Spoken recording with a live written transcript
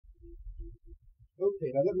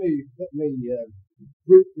Okay, now let me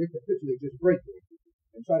recapitulate this briefly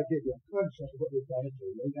and try to give you a concept of what we're trying to do.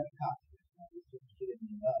 We got a copy just to get it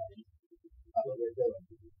in your mind of what we're doing.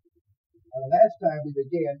 Last time we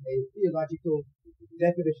began a theological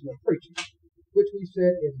definition of preaching, which we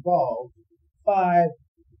said involved 5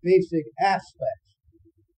 basic aspects.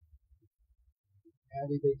 And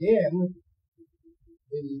we began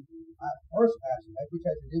the first aspect, which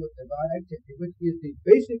has to do with divine activity, which is the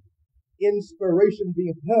basic inspiration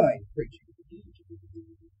behind preaching.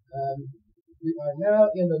 We are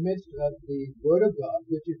now in the midst of the Word of God,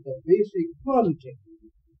 which is the basic content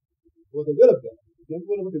for the will of God. If you don't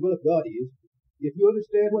know what the will of God is, if you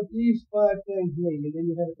understand what these 5 things mean, then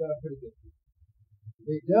you have it down pretty good.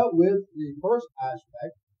 We dealt with the first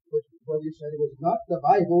aspect, where we said it was not the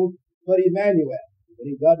Bible, but Emmanuel,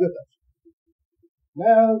 meaning God with us.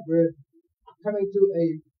 Now we're coming to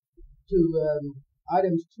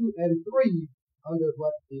items 2 and 3 under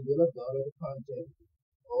what the will of God or the content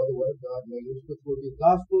or the Word of God means, which will be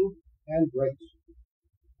gospel and grace.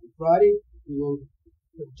 On Friday, we will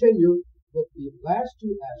continue with the last 2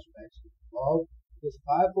 aspects of this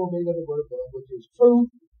 5-fold meaning of the Word of God, which is truth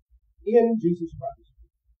in Jesus Christ.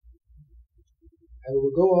 And we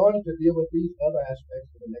will go on to deal with these other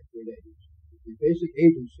aspects in the next 3 days. The basic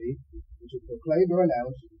agency, which is proclaimed or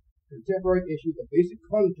announced, contemporary issue, the basic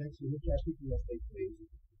context in which our speaking must take place,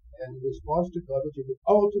 and the response to God, which is the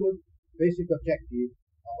ultimate basic objective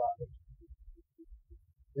of our faith.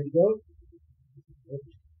 Ready to go?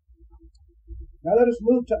 Okay. Now let us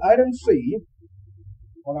move to item C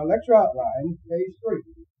on our lecture outline, page 3.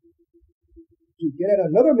 To get at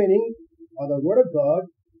another meaning of the Word of God,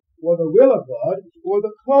 or the will of God, or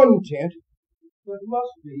the content that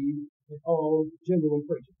must be in all genuine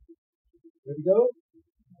preaching. Ready to go?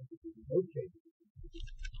 Okay.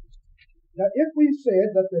 Now, if we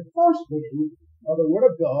said that the first meaning of the Word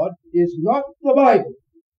of God is not the Bible,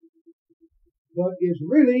 but is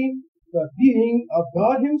really the being of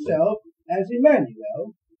God Himself as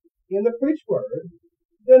Emmanuel in the preached Word,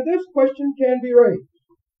 then this question can be raised.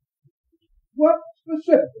 What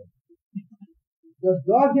specifically does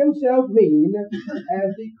God Himself mean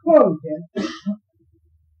as the content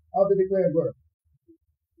of the declared Word?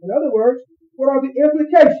 In other words, what are the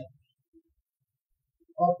implications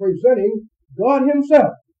of presenting God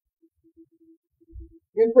Himself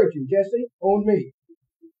in preaching? Jesse, on me.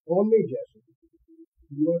 On me, Jesse.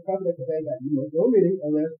 You want to contradict the thing that you know no meaning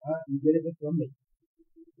unless you get it from me.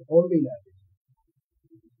 On me now.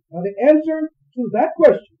 Now the answer to that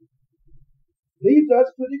question leads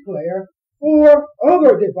us to declare 4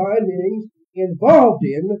 other divine meanings involved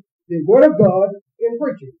in the Word of God in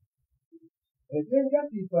preaching. And if you haven't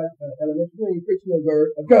got these 5 elements, you ain't preaching the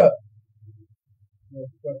Word of God.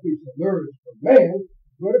 Preaching the Word of man,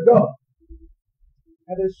 the Word of God.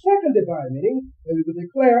 And the second divine meaning that we will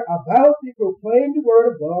declare about the proclaimed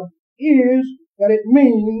Word of God is that it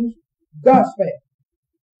means gospel.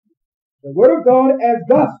 The Word of God as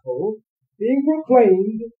gospel being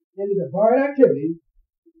proclaimed in the divine activity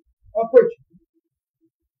of preaching.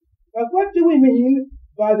 Now, what do we mean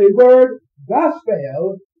by the word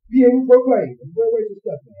gospel being proclaimed? Where's the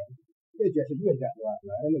stuff, man? Hey, Jesse, you ain't got no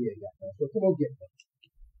outline. I know you ain't got no. So come on, get me.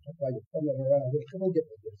 That's why you're coming around here. Come on, get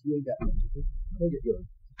me this. You ain't got no. Come on, get yours.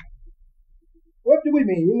 What do we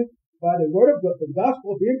mean by the word of God, the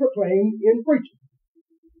gospel being proclaimed in preaching?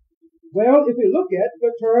 Well, if we look at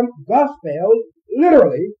the term gospel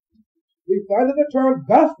literally, we find that the term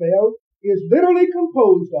gospel is literally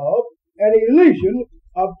composed of an elision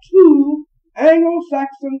of 2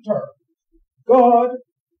 Anglo-Saxon terms, God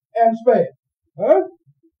and spell. Huh?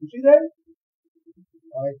 You see that?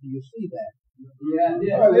 All right, do you see that?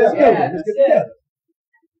 Yeah. All right, let's get together.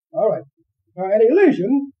 All right. Now, an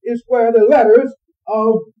elision is where the letters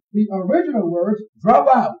of the original words drop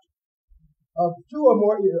out. Of 2 or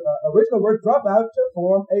more original words drop out to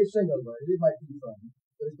form a single word. It might be funny,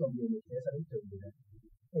 but it's going to be in this case. I didn't tell you that.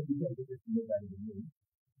 And you can't get this from nobody but me.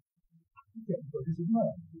 You can't put this in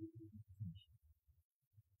mine.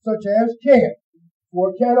 Such as can,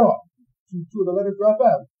 or cannot. 2 of the letters drop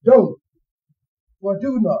out. Don't, or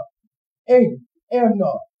do not. Ain't, am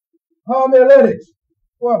not. Homiletics,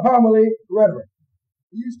 or homily rhetoric.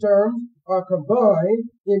 These terms are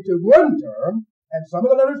combined into one term, and some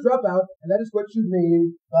of the letters drop out, and that is what you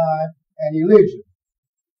mean by an elision.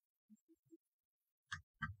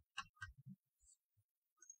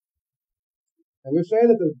 And we're saying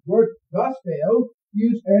that the word gospel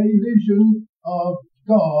is an elision of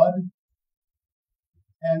God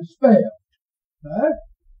and spell. Huh?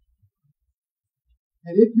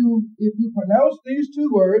 And if you pronounce these 2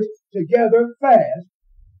 words together fast,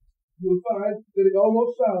 you'll find that it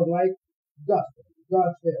almost sounds like gospel.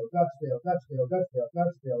 Godspell, Godspell, Godspell, Godspell,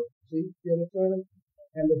 Godspell. See, you understand?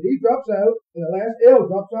 And the D drops out, and the last L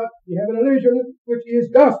drops out. You have an elision, which is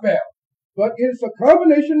gospel. But it's a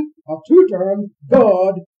combination of two terms,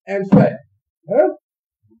 God and spell. Huh?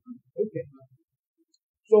 Okay.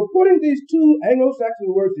 So putting these two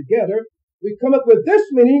Anglo-Saxon words together, we come up with this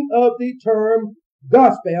meaning of the term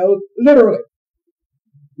gospel literally.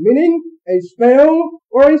 Meaning a spell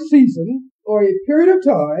or a season or a period of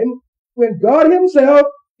time when God himself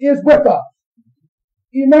is with us.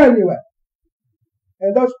 Emmanuel.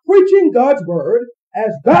 And thus preaching God's word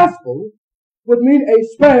as gospel would mean a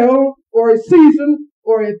spell or a season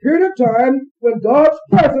or a period of time when God's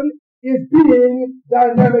presence is being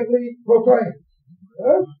dynamically proclaimed.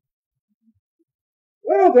 Huh?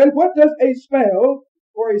 Well then, what does a spell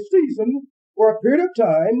or a season or a period of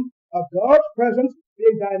time of God's presence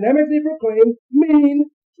being dynamically proclaimed mean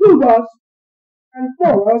to us and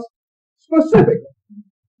for us specifically?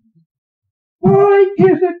 Why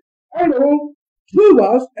is it vital to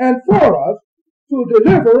us and for us to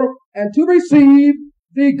deliver and to receive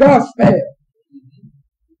the gospel?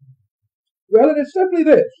 Well, it is simply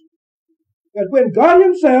this, that when God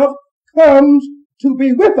himself comes to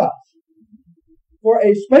be with us for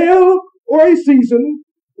a spell or a season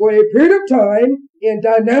or a period of time in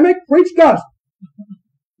dynamic preached gospel,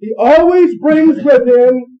 he always brings with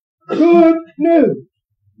him good news.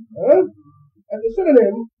 Huh? As a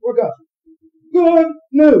synonym for gospel. Good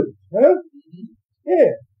news. Huh?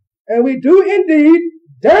 Yeah. And we do indeed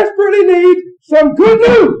desperately need some good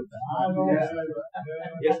news.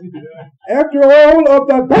 After all of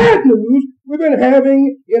the bad news we've been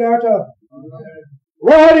having in our time.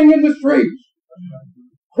 Rioting in the streets.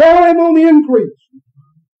 Crime on the increase.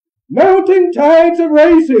 Mounting tides of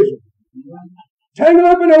racism. Tangled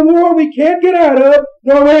up in a war we can't get out of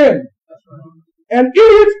nor win. And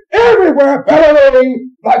idiots everywhere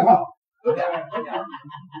bellowing like hell.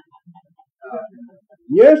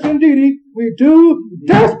 Yes, indeed, we do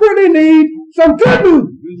desperately need some good news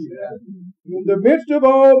in the midst of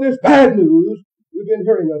all this bad news we've been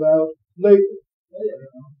hearing about lately.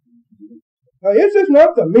 Now, is this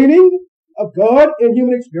not the meaning of God in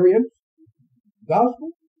human experience? Gospel?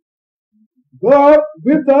 God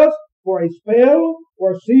with us for a spell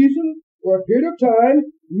or season or a period of time,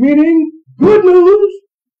 meaning good news?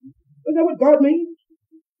 Isn't that what God means?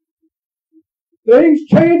 Things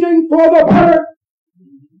changing for the better.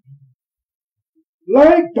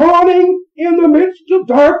 Like dawning in the midst of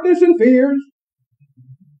darkness and fears.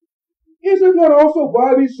 Is it not also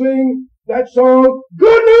why we sing that song,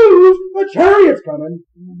 Good News, the chariot's coming?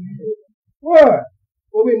 Why?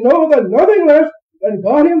 Well, we know that nothing less than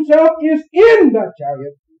God himself is in that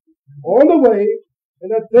chariot on the way,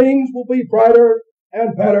 and that things will be brighter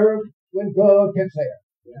and better when God gets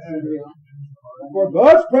there. For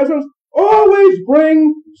God's presence always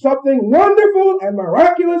brings something wonderful and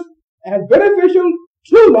miraculous and beneficial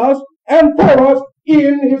to us and for us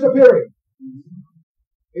in his appearing.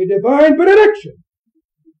 A divine benediction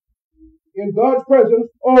in God's presence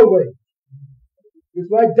always. It's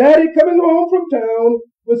like Daddy coming home from town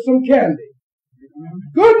with some candy.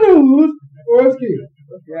 Good news for his kids.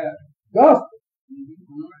 Gospel.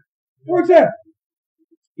 For example,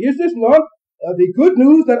 is this not the good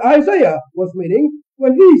news that Isaiah was meaning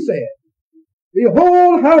when he said,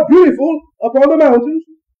 Behold how beautiful upon the mountains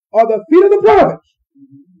are the feet of the prophets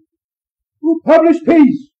who publish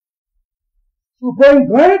peace, who bring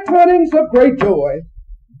glad tidings of great joy,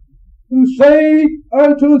 who say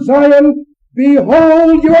unto Zion,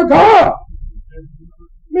 Behold your God.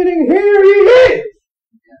 Meaning, here he is.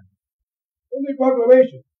 In the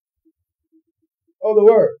proclamation of the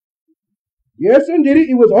word. Yes, indeed,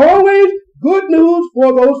 it was always good news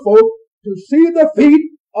for those folk to see the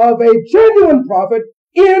feet of a genuine prophet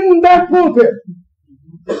in that pulpit.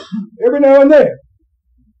 Every now and then.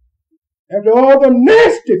 After all the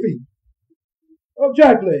nasty feet of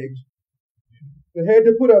jacklegs they had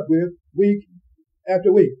to put up with week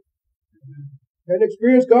after week. Had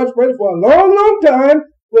experienced God's presence for a long, long time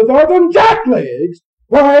with all them jacklegs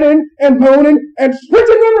whining and moaning and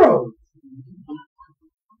switching the road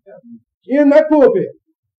in that pulpit.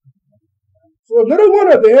 So little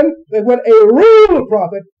wonder then that when a real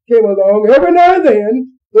prophet came along, every now and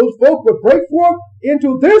then those folk would break forth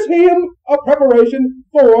into this hymn of preparation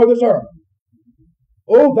for the sermon.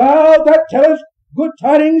 O thou that tellest good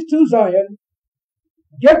tidings to Zion,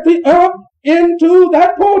 get thee up into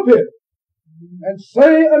that pulpit and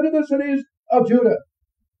say unto the cities of Judah,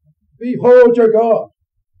 Behold your God.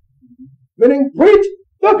 Meaning preach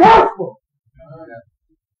the gospel.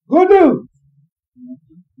 Good news.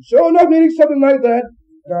 Sure enough, needing something like that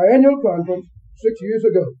at our annual conference 6 years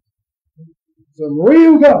ago. Some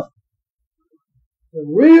real gospel,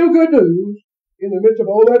 some real good news in the midst of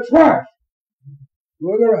all that trash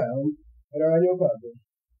going around at our annual conference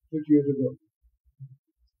 6 years ago.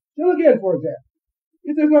 Still again, for example,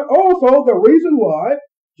 is this not also the reason why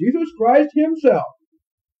Jesus Christ himself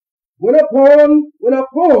went upon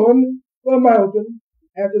the mountain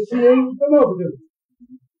after seeing the multitude?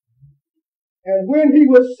 And when he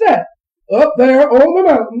was set up there on the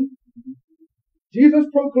mountain, Jesus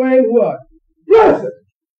proclaimed what? Blessed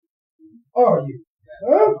are you.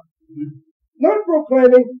 Huh? Not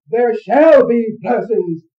proclaiming there shall be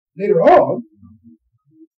blessings later on,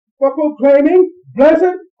 but proclaiming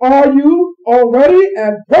blessed are you already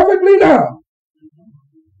and perfectly now.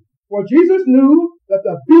 For Jesus knew that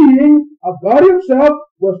the being of God himself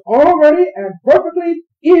was already and perfectly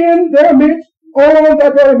in their midst on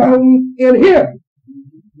that very mountain in him.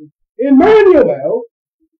 Emmanuel,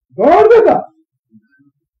 God with us,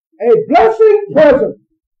 a blessing present,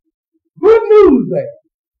 good news there,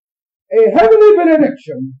 a heavenly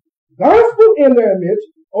benediction, gospel in their midst,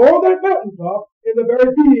 on that mountaintop, in the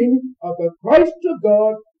very being of the Christ of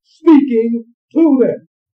God speaking to them.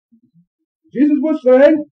 Jesus was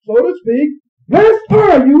saying, so to speak, blessed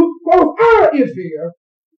are you, because I is here.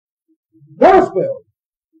 Gospel,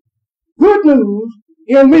 good news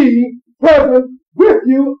in me, present with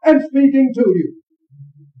you and speaking to you.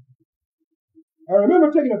 I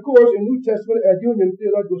remember taking a course in New Testament at Union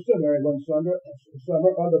Theological Seminary one summer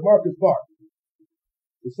under Marcus Barth,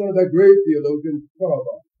 the son of that great theologian, Karl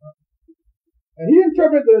Barth. And he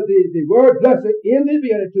interpreted the word blessed in the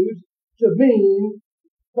Beatitudes to mean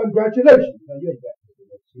congratulations. Now, you ain't got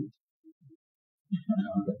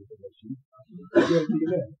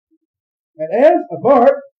congratulations. And as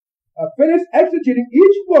Barth finished exegeting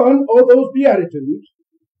each one of those Beatitudes,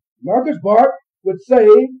 Marcus Barth would say,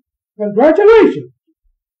 congratulations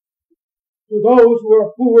to those who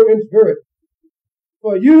are poor in spirit,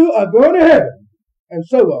 for you are going to heaven, and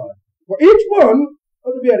so on, for each one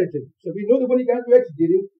of the Beatitudes. So we know that when he got to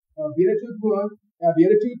exegeting Beatitude 1,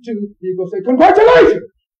 Beatitude 2, he's going to say, congratulations!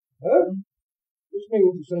 Which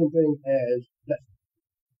means the same thing as blessing.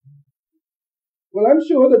 Well, I'm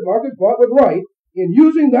sure that Marcus Barth was right in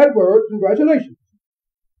using that word, congratulations.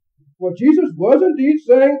 For Jesus was indeed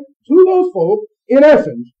saying to those folk, in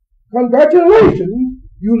essence, congratulations,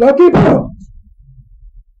 you lucky bums,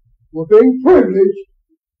 for being privileged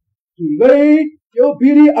to lay your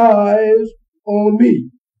beady eyes on me.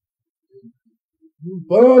 You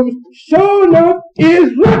bums sure enough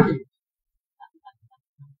is lucky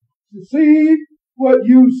to see what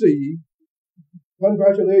you see.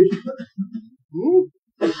 Congratulations.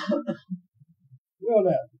 Well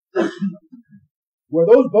now, were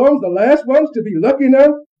those bums the last ones to be lucky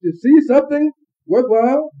enough to see something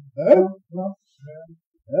worthwhile?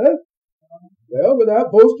 Well,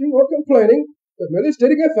 without boasting or complaining, but merely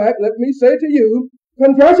stating a fact, let me say to you,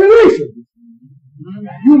 congratulations,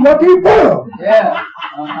 you lucky bum,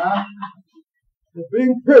 for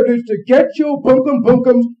being privileged to get your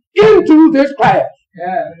bunkum into this class.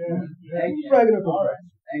 Thank you. Bragging about all right.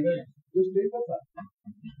 Thank you. Just state the fact.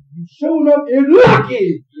 You showed up in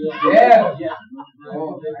lucky.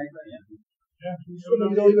 Oh, some of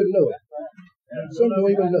you don't even know it. Some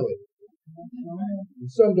don't even know it.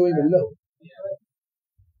 Some don't even know it.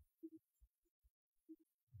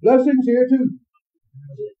 Blessings here too.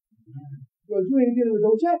 Because you ain't dealing with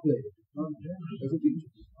no jack lady. As a teacher.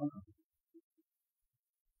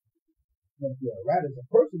 If you're right as a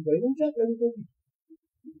person, but ain't no jack lady going to teach.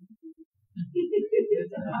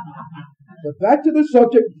 But back to the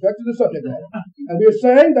subject matter. And we're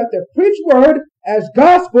saying that the preached word as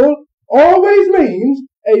gospel always means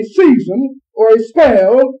a season or a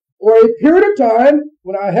spell or a period of time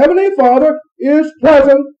when our Heavenly Father is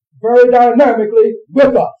present very dynamically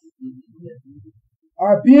with us.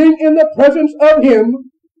 Our being in the presence of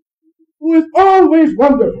Him who is always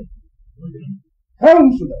wonderful,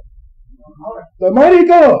 Counselor, the mighty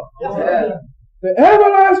God, the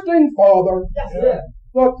everlasting Father,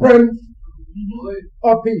 the Prince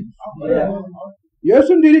of Peace. Yes,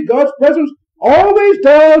 indeed, God's presence always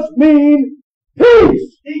does mean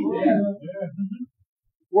peace.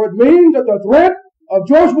 For it means that the threat of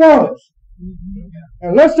George Wallace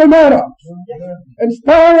and Lester Maddox and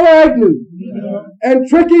Spiro Agnew and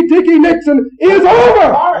Tricky Dicky Nixon is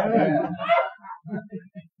over.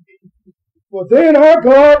 For then our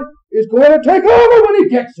God is going to take over when He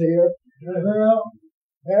gets here.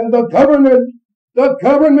 And the government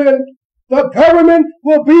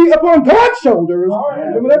will be upon God's shoulders.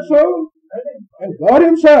 Remember that song? And God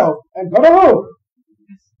Himself, and God alone,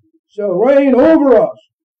 shall reign over us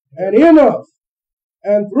and in us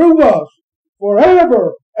and through us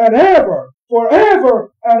forever and ever,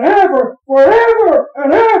 forever and ever, forever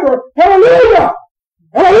and ever. Hallelujah!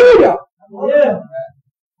 Hallelujah! Yeah.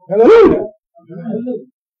 Hallelujah!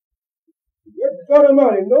 Good God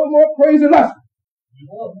Almighty, no more crazy lessons.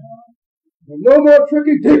 No more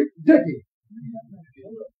tricky dicky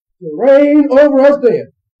to reign over us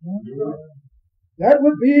then. That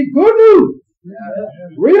would be good news.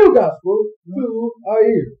 Real gospel to our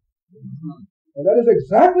ears. And that is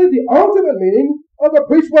exactly the ultimate meaning of a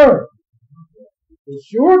preached word. The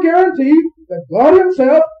sure guarantee that God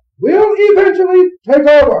Himself will eventually take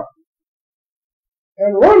over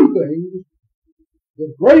and run things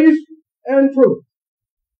with grace and truth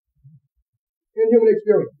in human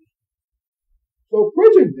experience. So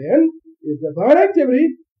preaching then is divine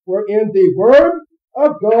activity wherein the Word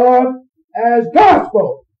of God as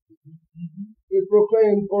gospel is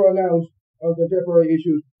proclaimed or announced on contemporary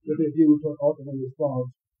issues with a view to an ultimate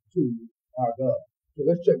response to our God. So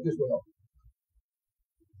let's check this one out.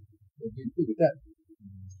 Let's get through with that.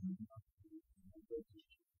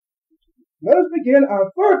 Let us begin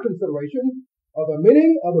our third consideration of the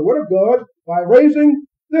meaning of the Word of God by raising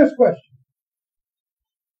this question.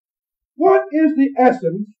 What is the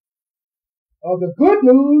essence of the good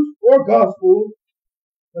news or gospel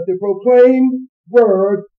that the proclaimed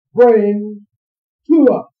Word brings to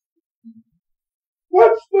us?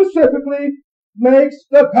 What specifically makes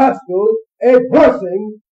the gospel a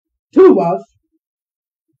blessing to us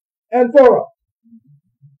and for us?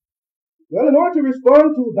 Well, in order to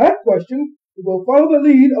respond to that question, we will follow the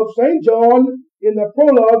lead of St. John in the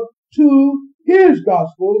prologue to his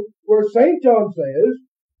gospel, where St. John says,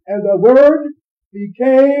 "And the Word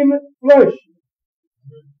became flesh,"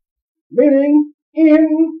 meaning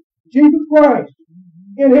in Jesus Christ,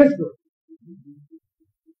 in history.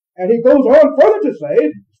 And he goes on further to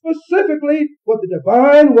say specifically what the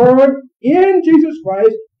divine Word in Jesus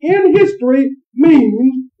Christ, in history,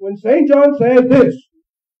 means when St. John says this: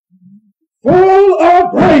 full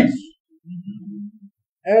of grace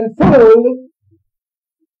and full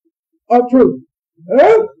of truth.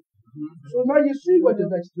 Huh? So now you see what the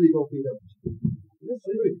next three go be.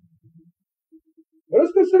 Let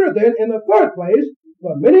us consider then, in the third place,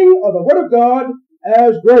 the meaning of the Word of God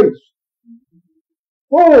as grace.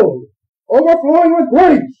 Full, overflowing with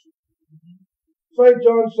grace. St.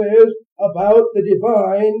 John says about the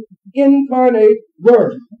divine incarnate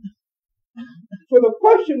Word. So the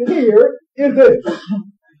question here is this: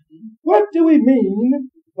 what do we mean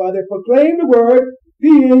by the proclaimed Word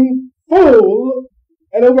being full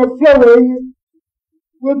and overflowing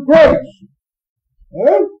with grace?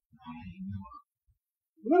 Huh?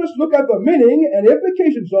 Let us look at the meaning and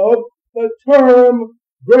implications of the term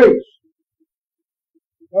grace.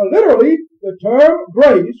 Now, literally, the term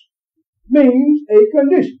grace means a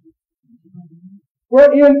condition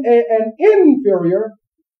wherein an inferior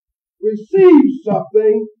receives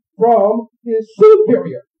something from his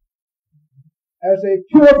superior as a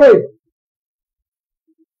pure favor.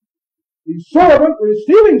 The servant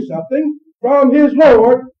receiving something from his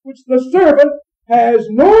Lord which the servant has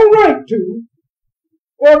no right to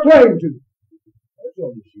or claim to. That's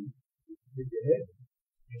all you see.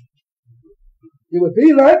 It would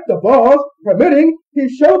be like the boss permitting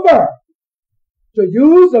his chauffeur to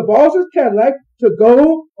use the boss's Cadillac to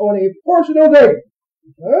go on a personal day.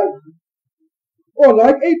 Huh? Or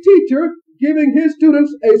like a teacher giving his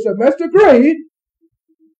students a semester grade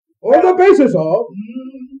on the basis of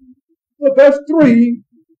the best 3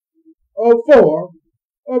 or 4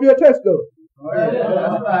 of your test scores. Oh, yeah,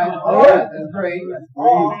 that's right. All right, that's great.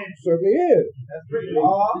 It certainly is. That's great.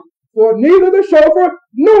 For neither the chauffeur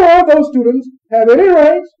nor those students have any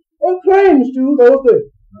rights or claims to those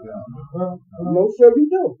things. No, sir, you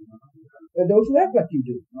don't. And don't you act like you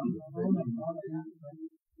do.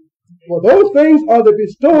 For those things are the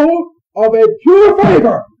bestowal of a pure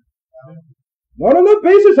favor, not on the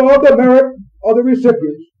basis of the merit of the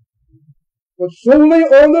recipients, but solely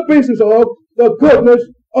on the basis of the goodness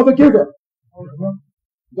of the giver.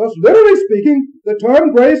 Thus, literally speaking, the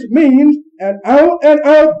term grace means an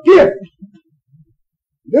out-and-out gift.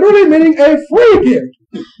 Literally meaning a free gift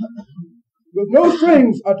with no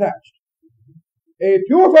strings attached. A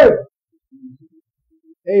pure favor.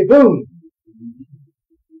 A boon.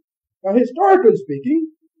 Now, historically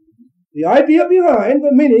speaking, the idea behind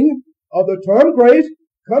the meaning of the term grace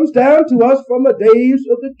comes down to us from the days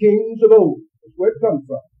of the kings of old. That's where it comes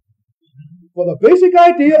from. For the basic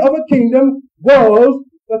idea of a kingdom was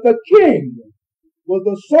that the king was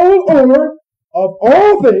the sole owner of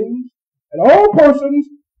all things and all persons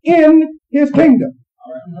in his kingdom.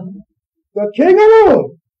 the King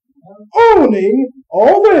alone, owning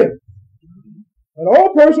all things, and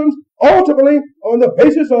all persons ultimately on the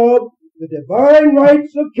basis of the divine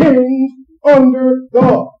rights of kings under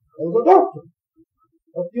God. That was a doctrine,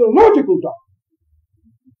 a theological doctrine,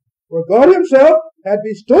 where God himself had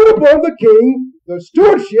bestowed upon the king the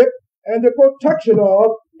stewardship and the protection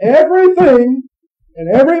of everything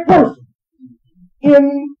and every person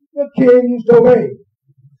in the king's domain.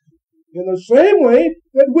 In the same way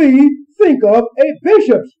that we think of a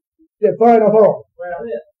bishop's divine authority.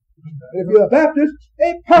 And if you're a Baptist,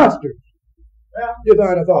 a pastor's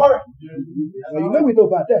divine authority. Now, you know we know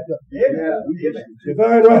about that, don't you?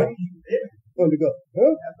 Divine right under God.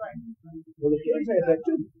 Huh? Well, the kings had that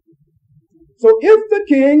too. So if the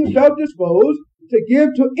king shall dispose to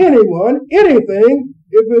give to anyone anything,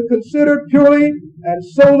 it will be considered purely and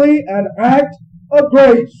solely an act of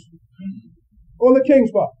grace on the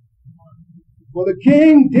king's part. For the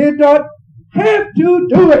king did not have to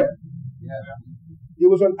do it. It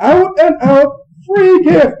was an out-and-out free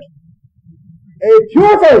gift, a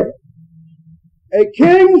pure favor, a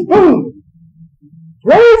king's boon,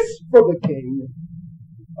 grace from the king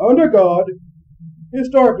under God,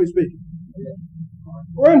 historically speaking.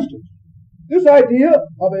 For instance, this idea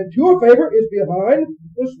of a pure favor is behind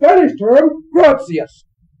the Spanish term gracias.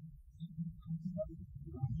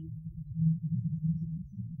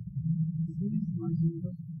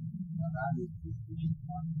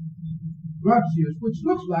 Gracias, which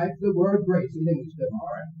looks like the word grace in English.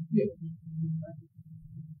 Yeah.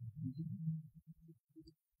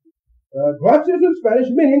 Gracias in Spanish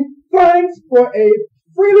meaning thanks for a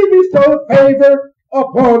freely bestowed favor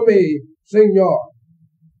upon me, Senor.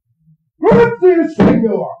 Gracias,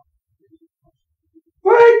 Senor.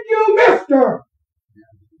 Thank you, mister,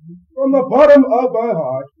 from the bottom of my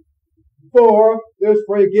heart for this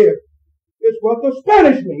free gift. It's what the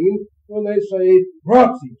Spanish mean when they say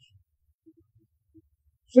gracias,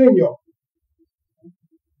 Senor.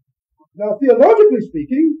 Now, theologically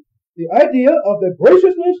speaking, the idea of the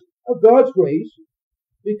graciousness of God's grace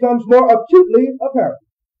becomes more acutely apparent.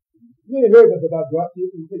 You ain't heard nothing about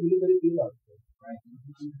gracias until you look at it theologically. Right?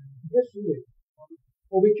 Yes, you will.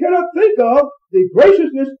 For we cannot think of the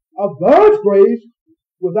graciousness of God's grace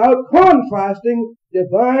without contrasting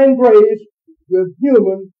divine grace with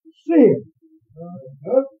human sin.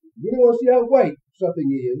 You don't want to see how white something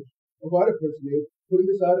is, or what a person is, put him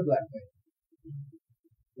beside a black man.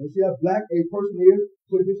 You see how black a person is,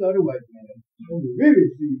 put him beside a white man. And you really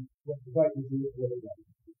see what the whiteness is and what the black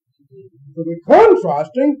is. So we're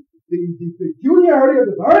contrasting the peculiarity of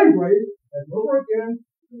divine grace and over again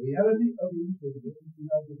the reality of the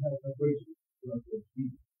grace.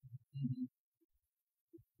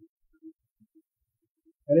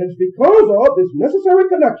 And it's because of this necessary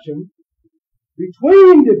connection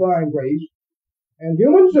between divine grace and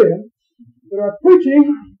human sin that our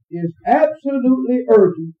preaching is absolutely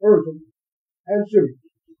urgent and serious.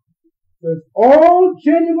 Because all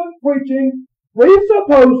genuine preaching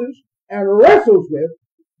presupposes and wrestles with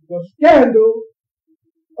the scandal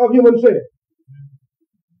of human sin.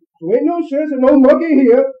 So ain't no sense in no monkey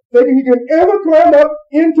here thinking he can ever climb up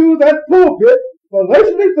into that pulpit,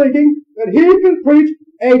 fallaciously thinking that he can preach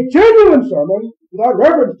a genuine sermon without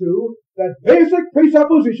reference to that basic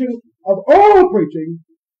presupposition of all preaching,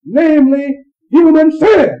 namely human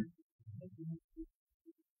sin.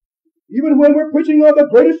 Even when we're preaching of the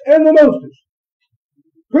greatest and the mostest,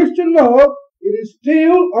 Christian love, it is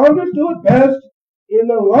still understood best in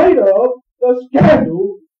the light of the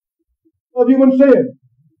scandal of human sin.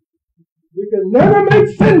 We can never make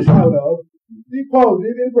sense out of the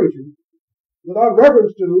positive in preaching without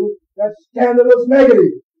reference to that scandalous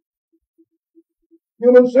negative,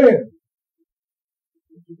 human sin.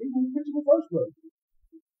 We need preaching in the first place.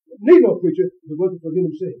 We need no preacher if it wasn't for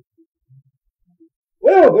human sin.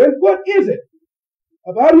 Well then, what is it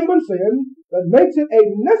about human sin that makes it a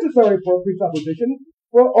necessary presupposition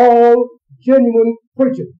for all genuine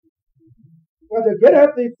preaching? Now, to get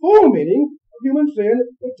at the full meaning of human sin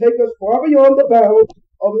would take us far beyond the bounds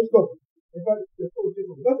of the scope. In fact, the full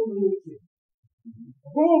nothing but human sin. A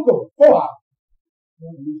whole course, 4 hours.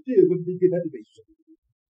 We still wouldn't be getting at the basics.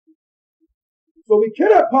 So we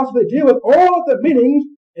cannot possibly deal with all of the meanings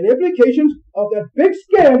and implications of that big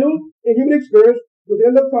scandal in human experience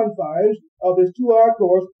within the confines of this 2-hour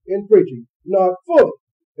course in preaching. Not fully,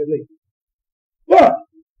 at least. But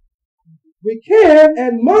we can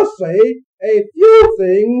and must say a few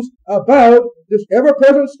things about this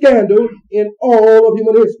ever-present scandal in all of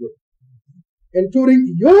human history,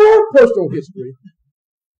 including your personal history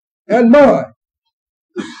and my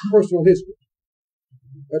personal history.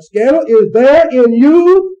 That scandal is there in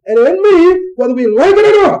you and in me, whether we like it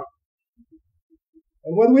or not,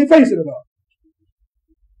 and whether we face it or not.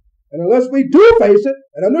 And unless we do face it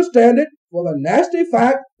and understand it for the nasty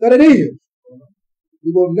fact that it is,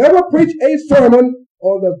 we will never preach a sermon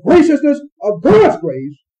on the graciousness of God's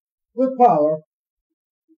grace with power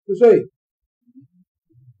to save.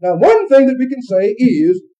 Now, one thing that we can say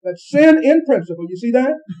is that sin in principle, you see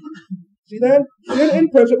that? See that? Sin in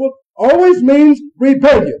principle always means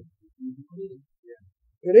rebellion.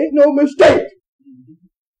 It ain't no mistake.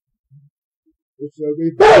 It's a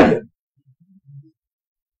rebellion.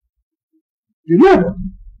 Deliberate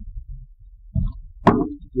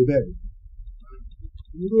rebellion.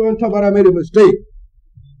 You don't want to talk about I made a mistake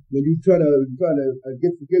when you trying to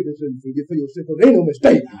get forgiveness and forget for your sin. There ain't no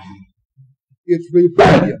mistake. It's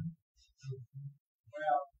rebellion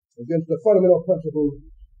against the fundamental principle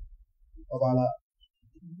of our lives.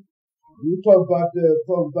 You talk about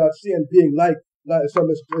sin being like some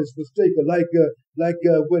mistake, like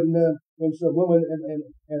when some woman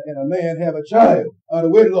and a man have a child out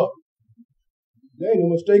of wedlock. There ain't no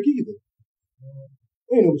mistake either.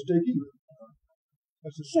 Ain't no mistake either.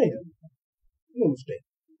 That's a sin. No mistake.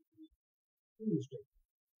 No mistake.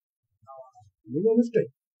 No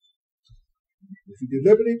mistake. If you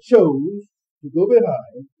deliberately chose to go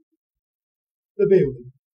behind the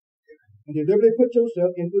building and deliberately put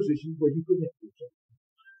yourself in positions where you could help yourself.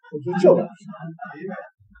 It was a choice.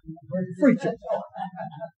 Free choice.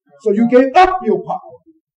 So you gave up your power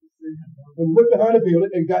and went behind the building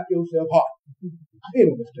and got yourself hot. Ain't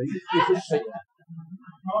no mistake. It's a sin.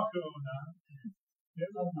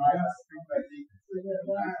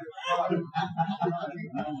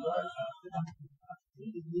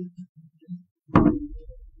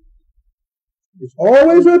 It's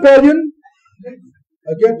always rebellion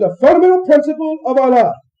against the fundamental principle of our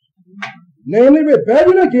life, namely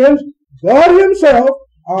rebellion against God Himself,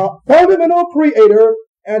 our fundamental creator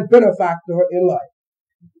and benefactor in life.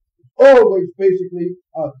 Always basically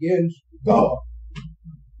against God.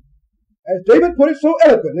 As David put it so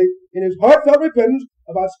eloquently in his heartfelt repentance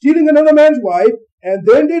about stealing another man's wife and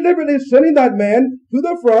then deliberately sending that man to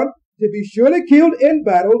the front to be surely killed in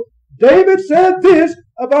battle, David said this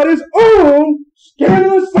about his own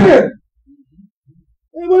scandalous sin.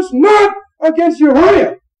 It was not against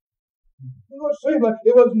Uriah. It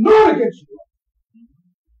was not against Uriah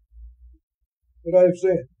that I have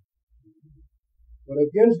sinned, but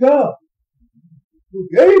against God, who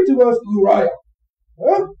gave to us Uriah,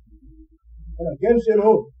 and against Him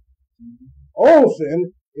only. All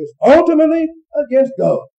sin is ultimately against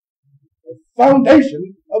God, the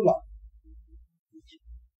foundation of life.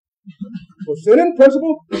 For sin in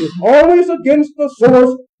principle is always against the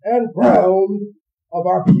source and ground of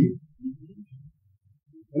our being.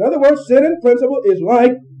 In other words, sin in principle is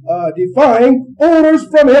like defying orders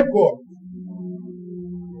from headquarters,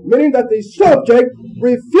 meaning that the subject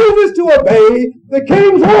refuses to obey the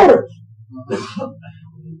king's orders.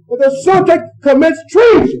 But the subject commits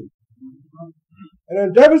treason and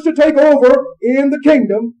endeavors to take over in the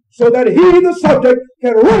kingdom so that he, the subject,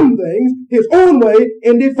 can run things his own way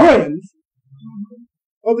in defiance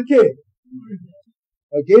of the king.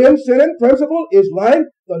 Again, sin in principle is like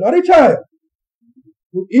the naughty child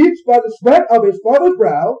who eats by the sweat of his father's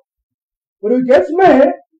brow, but who gets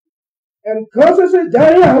mad and curses his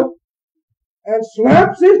daddy out and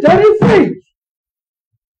slaps his daddy's face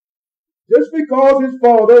just because his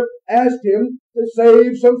father asked him to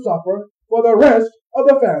save some supper for the rest of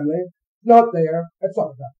the family not there at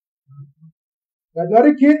supper time. That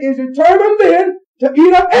naughty kid is determined then to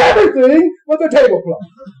eat up everything but the tablecloth,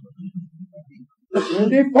 in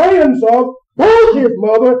defiance of both his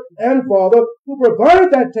mother and father, who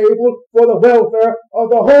provided that table for the welfare of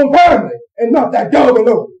the whole family and not that dog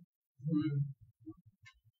alone.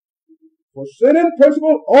 For sin in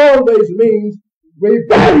principle always means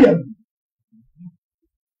rebellion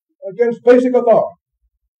against basic authority.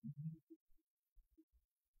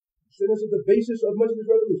 Sin is the basis of much of this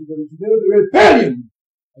revolution, but it's a rebellion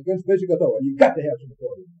against basic authority. You've got to have some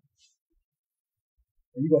authority.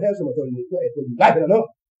 And you're going to have some authority in this class, whether you like it or not.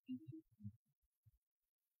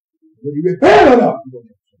 Whether you rebel or not, you're going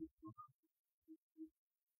to have some.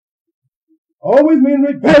 Always mean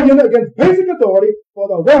rebellion against basic authority for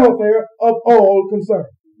the welfare of all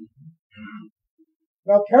concerned.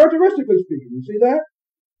 Now, characteristically speaking, you see that?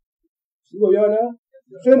 See where we are now?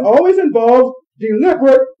 Sin always involves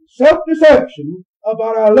deliberate self-deception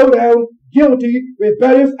about our low-down, guilty,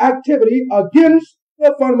 rebellious activity against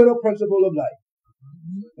the fundamental principle of life.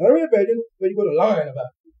 Not a rebellion, but you're going to lie about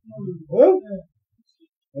it. Huh?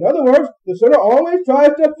 In other words, the sinner always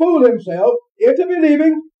tries to fool himself into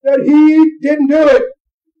believing that he didn't do it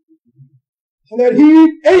and that he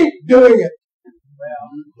ain't doing it.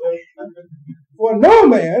 For no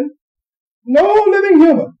man, no living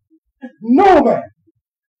human, no man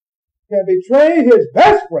can betray his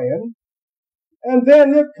best friend and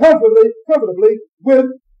then live comfortably with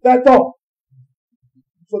that thought.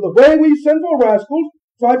 So the way we sinful rascals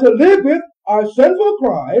try to live with our sinful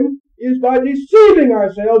crime is by deceiving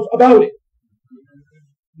ourselves about it.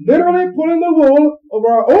 Literally pulling the wool over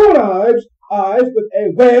our own eyes with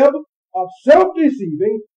a web of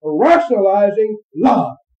self-deceiving, rationalizing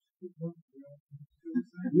lies.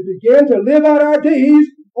 We begin to live out our days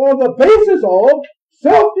on the basis of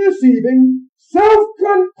self-deceiving,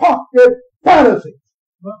 self-concocted fallacies,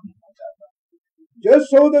 just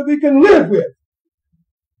so that we can live with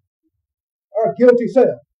our guilty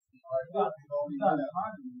self.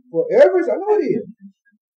 For every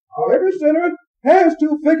sinner has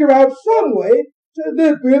to figure out some way to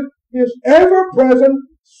live with his ever-present,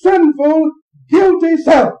 sinful, guilty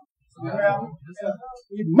self.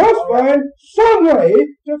 He must find some way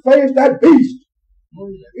to face that beast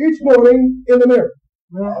each morning in the mirror.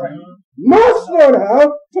 Must learn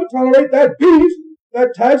how to tolerate that beast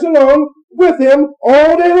that tags along with him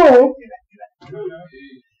all day long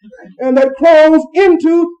and that crawls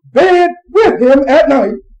into bed with him at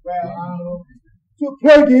night to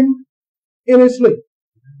plague him in his sleep.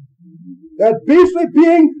 That beastly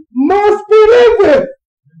being must be lived with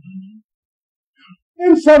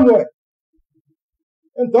in some way.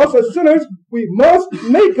 And thus, as sinners, we must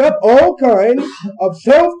make up all kinds of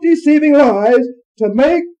self-deceiving lies to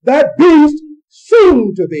make that beast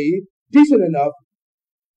seem to be decent enough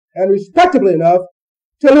and respectable enough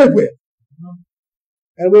to live with.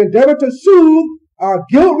 And we endeavor to soothe our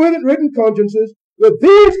guilt-ridden consciences with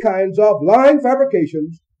these kinds of lying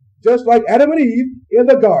fabrications, just like Adam and Eve in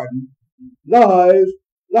the garden, lies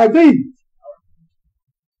like these.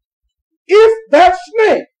 If that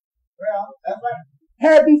snake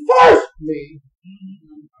hadn't forced me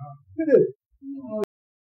to do it,